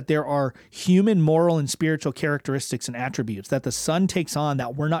reality is that there are human, moral, and spiritual characteristics and attributes that the Son takes on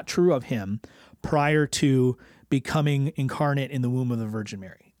that were not true of him prior to becoming incarnate in the womb of the Virgin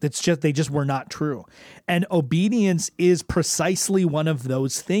Mary. They just were not true. And obedience is precisely one of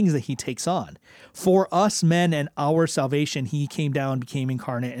those things that he takes on. For us men and our salvation, he came down, became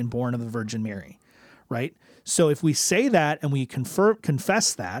incarnate, and born of the Virgin Mary. Right? So if we say that and we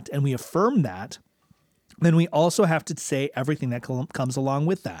confess that and we affirm that, then we also have to say everything that comes along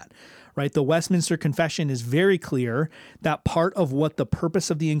with that, right? The Westminster Confession is very clear that part of what the purpose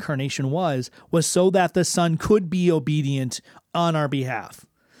of the incarnation was so that the Son could be obedient on our behalf.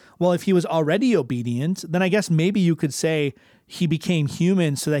 Well, if he was already obedient, then I guess maybe you could say he became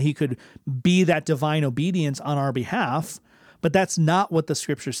human so that he could be that divine obedience on our behalf. But that's not what the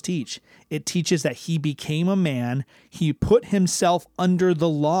scriptures teach. It teaches that he became a man. He put himself under the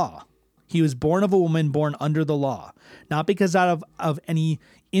law. He was born of a woman, born under the law. Not because out of any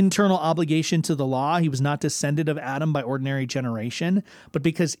internal obligation to the law. He was not descended of Adam by ordinary generation, but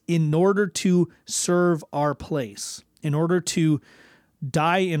because in order to serve our place, in order to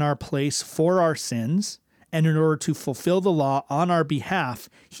die in our place for our sins, and in order to fulfill the law on our behalf,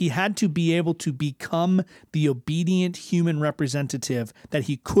 he had to be able to become the obedient human representative that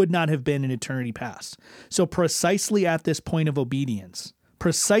he could not have been in eternity past. So precisely at this point of obedience,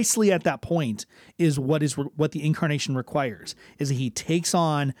 precisely at that point is what the incarnation requires, is that he takes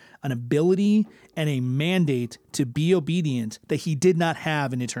on an ability and a mandate to be obedient that he did not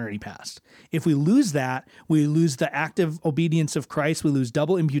have in eternity past. If we lose that, we lose the active obedience of Christ, we lose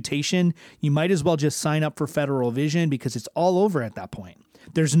double imputation. You might as well just sign up for federal vision because it's all over at that point.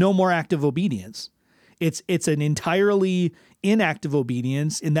 There's no more active obedience. It's an entirely inactive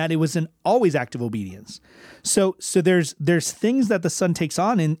obedience in that it was an always active obedience. So there's things that the Son takes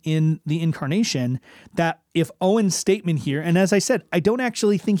on in the incarnation that if Owen's statement here, and as I said, I don't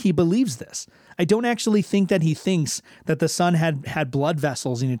actually think he believes this. I don't actually think that he thinks that the Son had blood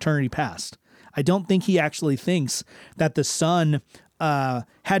vessels in eternity past. I don't think he actually thinks that the Son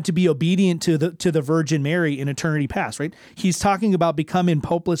had to be obedient to the Virgin Mary in eternity past, right? He's talking about becoming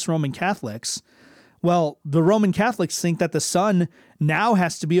popeless Roman Catholics. Well, the Roman Catholics think that the Son now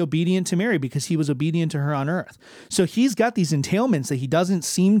has to be obedient to Mary because he was obedient to her on earth. So he's got these entailments that he doesn't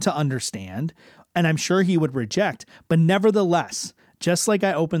seem to understand, and I'm sure he would reject. But nevertheless, just like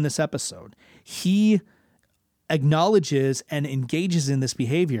I opened this episode, he acknowledges and engages in this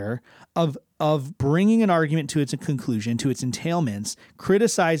behavior of bringing an argument to its conclusion, to its entailments,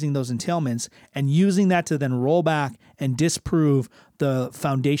 criticizing those entailments, and using that to then roll back and disprove the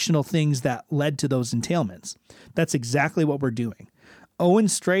foundational things that led to those entailments. That's exactly what we're doing. Owen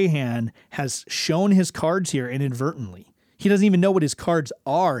Strahan has shown his cards here inadvertently. He doesn't even know what his cards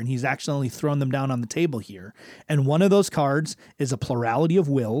are, and he's accidentally thrown them down on the table here. And one of those cards is a plurality of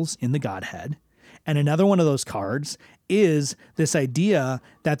wills in the Godhead. And another one of those cards is this idea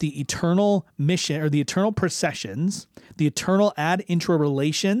that the eternal mission or the eternal processions, the eternal ad intra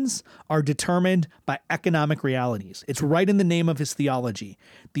relations are determined by economic realities. It's right in the name of his theology.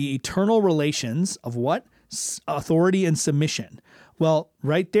 The eternal relations of what? Authority and submission. Well,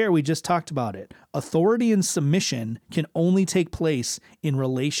 right there, we just talked about it. Authority and submission can only take place in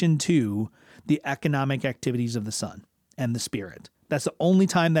relation to the economic activities of the Son and the Spirit. That's the only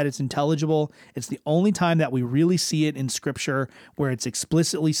time that it's intelligible. It's the only time that we really see it in Scripture where it's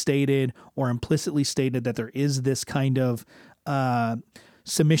explicitly stated or implicitly stated that there is this kind of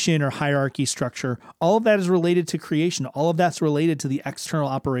submission or hierarchy structure. All of that is related to creation. All of that's related to the external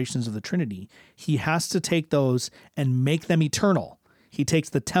operations of the Trinity. He has to take those and make them eternal. He takes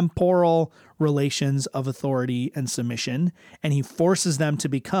the temporal relations of authority and submission, and he forces them to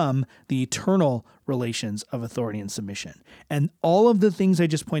become the eternal relations of authority and submission. And all of the things I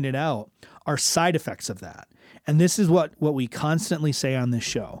just pointed out are side effects of that. And this is what we constantly say on this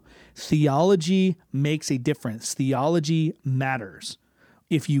show. Theology makes a difference. Theology matters.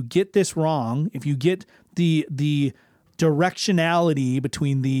 If you get this wrong, if you get the directionality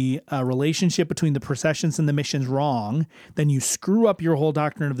between the relationship between the processions and the missions wrong, then you screw up your whole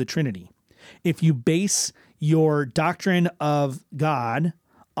doctrine of the Trinity. If you base your doctrine of God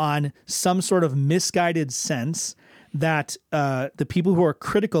on some sort of misguided sense that the people who are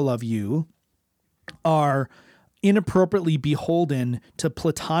critical of you are inappropriately beholden to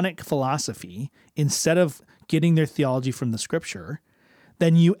Platonic philosophy instead of getting their theology from the Scripture,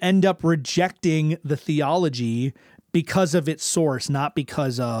 then you end up rejecting the theology because of its source, not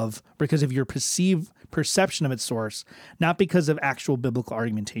because of your perception of its source, not because of actual biblical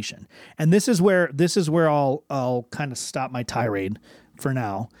argumentation. And this is where I'll kind of stop my tirade for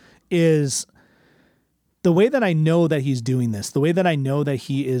now, is the way that I know that he's doing this, the way that I know that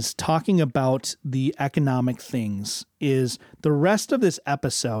he is talking about the economic things, is the rest of this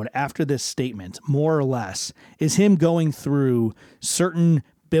episode after this statement, more or less, is him going through certain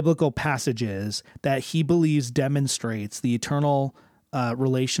biblical passages that he believes demonstrates the eternal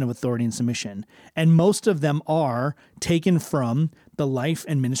relation of authority and submission. And most of them are taken from the life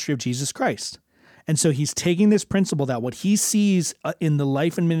and ministry of Jesus Christ. And so he's taking this principle that what he sees in the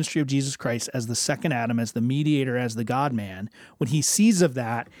life and ministry of Jesus Christ as the second Adam, as the mediator, as the God-man, what he sees of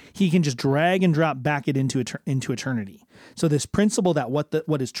that, he can just drag and drop back it into eternity. So this principle that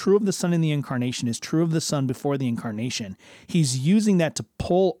what is true of the Son in the incarnation is true of the Son before the incarnation, he's using that to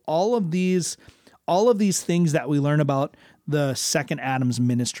pull all of these things that we learn about the second Adam's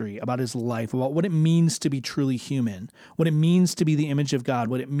ministry, about his life, about what it means to be truly human, what it means to be the image of God,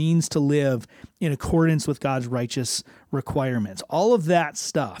 what it means to live in accordance with God's righteous requirements. All of that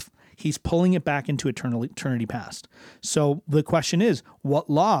stuff, he's pulling it back into eternity past. So the question is, what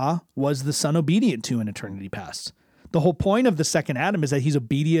law was the Son obedient to in eternity past? The whole point of the second Adam is that he's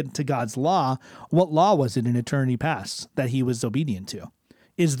obedient to God's law. What law was it in eternity past that he was obedient to?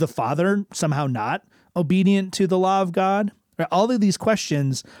 Is the Father somehow not obedient to the law of God? All of these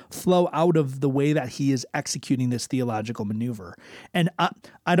questions flow out of the way that he is executing this theological maneuver. And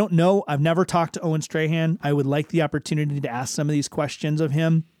I don't know. I've never talked to Owen Strahan. I would like the opportunity to ask some of these questions of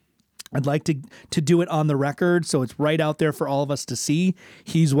him. I'd like to do it on the record, so it's right out there for all of us to see.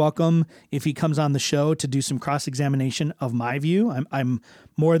 He's welcome, if he comes on the show, to do some cross-examination of my view. I'm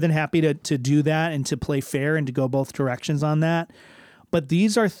more than happy to do that and to play fair and to go both directions on that. But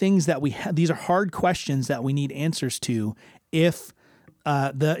these are things that these are hard questions that we need answers to if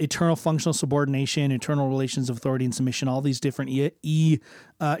the eternal functional subordination, eternal relations of authority and submission, all these different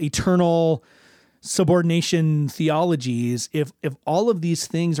eternal subordination theologies, if all of these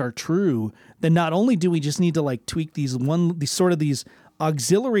things are true, then not only do we just need to tweak these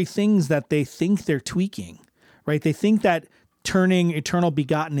auxiliary things that they think they're tweaking, right? They think that turning eternal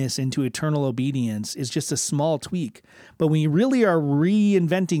begottenness into eternal obedience is just a small tweak. But we really are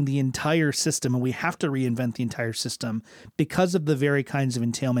reinventing the entire system, and we have to reinvent the entire system because of the very kinds of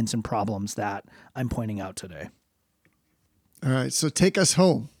entailments and problems that I'm pointing out today. All right, so take us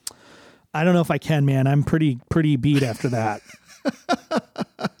home. I don't know if I can, man. I'm pretty beat after that.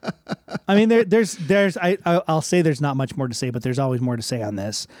 I mean, I'll say there's not much more to say, but there's always more to say on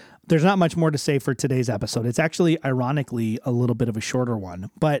this. There's not much more to say for today's episode. It's actually, ironically, a little bit of a shorter one,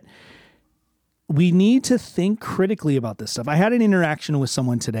 but we need to think critically about this stuff. I had an interaction with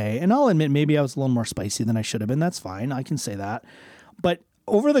someone today, and I'll admit maybe I was a little more spicy than I should have been. That's fine. I can say that. But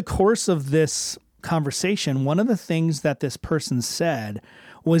over the course of this conversation, one of the things that this person said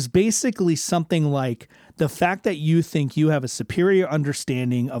was basically something like, the fact that you think you have a superior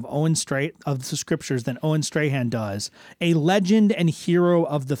understanding of of the scriptures than Owen Strahan does, a legend and hero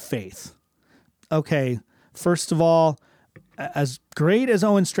of the faith. Okay, first of all, as great as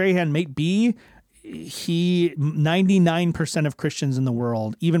Owen Strahan may be, 99% of Christians in the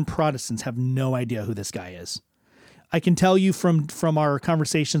world, even Protestants, have no idea who this guy is. I can tell you from our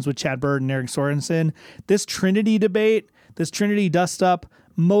conversations with Chad Bird and Eric Sorensen, this Trinity debate, this Trinity dust-up,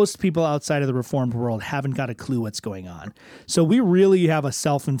 most people outside of the Reformed world haven't got a clue what's going on. So we really have a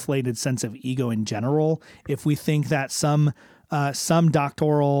self-inflated sense of ego in general if we think that some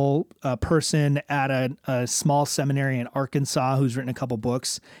doctoral person at a small seminary in Arkansas who's written a couple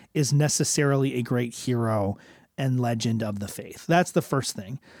books is necessarily a great hero and legend of the faith. That's the first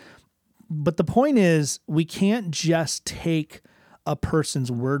thing. But the point is, we can't just take a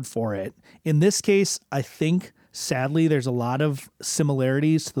person's word for it. In this case, I think, sadly, there's a lot of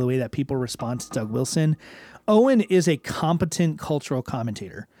similarities to the way that people respond to Doug Wilson. Owen is a competent cultural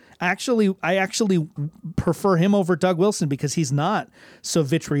commentator. I actually prefer him over Doug Wilson because he's not so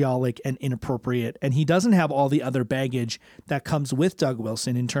vitriolic and inappropriate, and he doesn't have all the other baggage that comes with Doug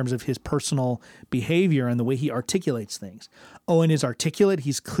Wilson in terms of his personal behavior and the way he articulates things. Owen is articulate.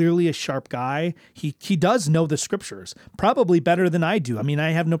 He's clearly a sharp guy. He does know the scriptures, probably better than I do. I mean,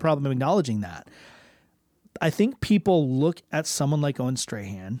 I have no problem acknowledging that. I think people look at someone like Owen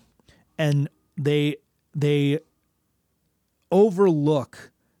Strahan and they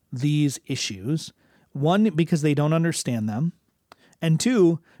overlook these issues, one, because they don't understand them, and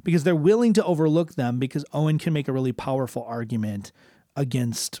two, because they're willing to overlook them because Owen can make a really powerful argument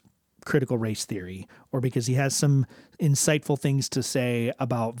against critical race theory, or because he has some insightful things to say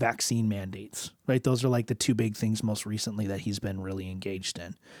about vaccine mandates, right? Those are like the two big things most recently that he's been really engaged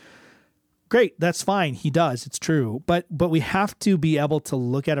in. Great, that's fine. He does. It's true. But we have to be able to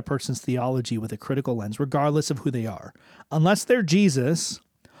look at a person's theology with a critical lens, regardless of who they are. Unless they're Jesus,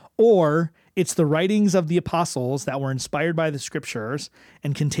 or it's the writings of the apostles that were inspired by the scriptures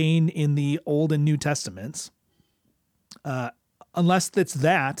and contained in the Old and New Testaments. Unless it's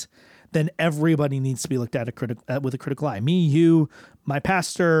that, then everybody needs to be looked at with a critical eye. Me, you, my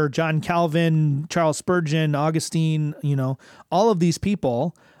pastor, John Calvin, Charles Spurgeon, Augustine, all of these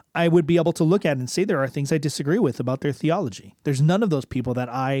people, I would be able to look at and say there are things I disagree with about their theology. There's none of those people that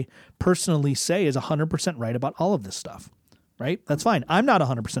I personally say is 100% right about all of this stuff, right? That's fine. I'm not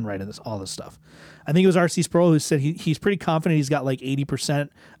 100% right at all this stuff. I think it was R.C. Sproul who said he's pretty confident he's got like 80%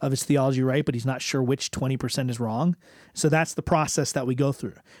 of his theology right, but he's not sure which 20% is wrong. So that's the process that we go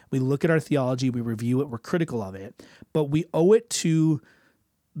through. We look at our theology, we review it, we're critical of it, but we owe it to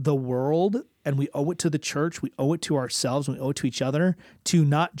the world, and we owe it to the church, we owe it to ourselves, we owe it to each other to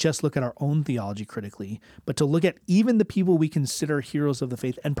not just look at our own theology critically, but to look at even the people we consider heroes of the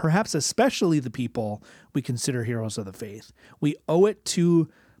faith, and perhaps especially the people we consider heroes of the faith. We owe it to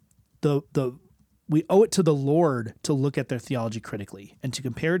the Lord to look at their theology critically and to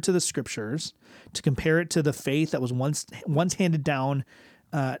compare it to the scriptures, to compare it to the faith that was once handed down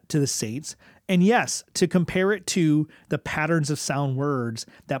to the saints. And yes, to compare it to the patterns of sound words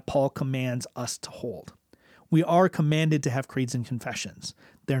that Paul commands us to hold. We are commanded to have creeds and confessions.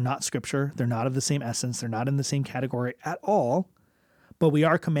 They're not scripture. They're not of the same essence. They're not in the same category at all, but we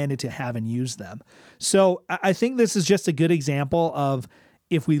are commanded to have and use them. So I think this is just a good example of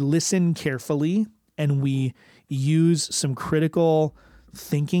if we listen carefully and we use some critical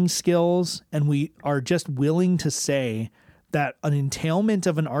thinking skills and we are just willing to say that an entailment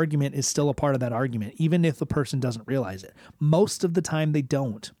of an argument is still a part of that argument, even if the person doesn't realize it. Most of the time they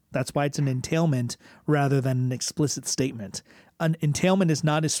don't. That's why it's an entailment rather than an explicit statement. An entailment is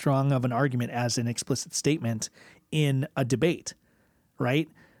not as strong of an argument as an explicit statement in a debate, right?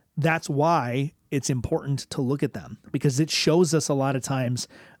 That's why it's important to look at them, because it shows us a lot of times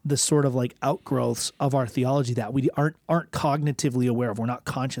the sort of like outgrowths of our theology that we aren't cognitively aware of, we're not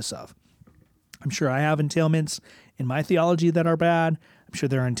conscious of. I'm sure I have entailments in my theology that are bad. I'm sure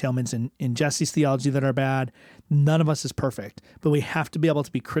there are entailments in Jesse's theology that are bad. None of us is perfect, but we have to be able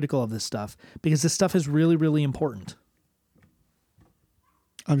to be critical of this stuff because this stuff is really, really important.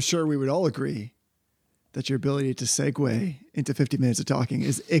 I'm sure we would all agree that your ability to segue into 50 minutes of talking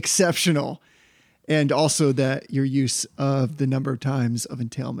is exceptional. And also that your use of the number of times of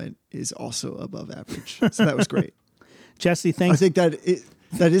entailment is also above average. So that was great. Jesse, thanks. I think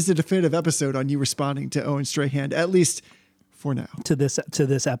that is the definitive episode on you responding to Owen Strahan, at least for now. To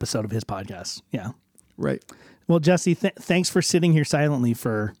this episode of his podcast. Yeah. Right. Well, Jesse, thanks for sitting here silently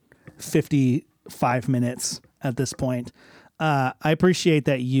for 55 minutes at this point. I appreciate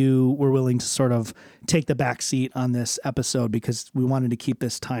that you were willing to sort of take the back seat on this episode because we wanted to keep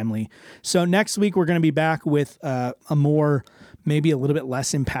this timely. So next week, we're going to be back with a more, maybe a little bit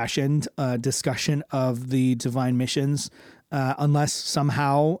less impassioned discussion of the divine missions. Unless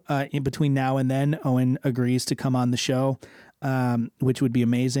somehow in between now and then, Owen agrees to come on the show, which would be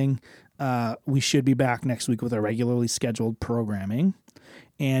amazing. We should be back next week with our regularly scheduled programming.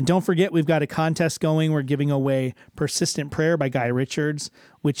 And don't forget, we've got a contest going. We're giving away Persistent Prayer by Guy Richards,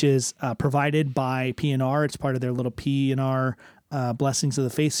 which is provided by PNR. It's part of their little PNR Blessings of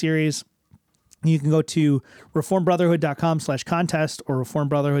the Faith series. You can go to reformedbrotherhood.com/contest or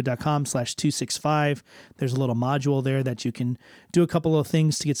reformedbrotherhood.com/265. There's a little module there that you can do a couple of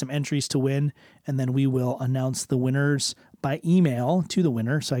things to get some entries to win. And then we will announce the winners by email to the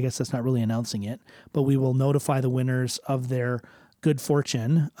winner. So I guess that's not really announcing it, but we will notify the winners of their good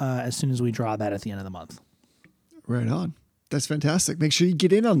fortune as soon as we draw that at the end of the month. Right on. That's fantastic. Make sure you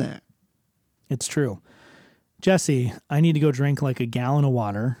get in on that. It's true. Jesse, I need to go drink like a gallon of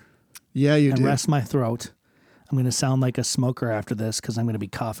water. Yeah, you do. Rest my throat. I'm going to sound like a smoker after this because I'm going to be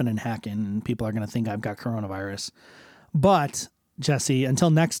coughing and hacking and people are going to think I've got coronavirus. But, Jesse,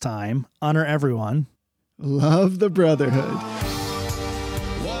 until next time, honor everyone. Love the brotherhood.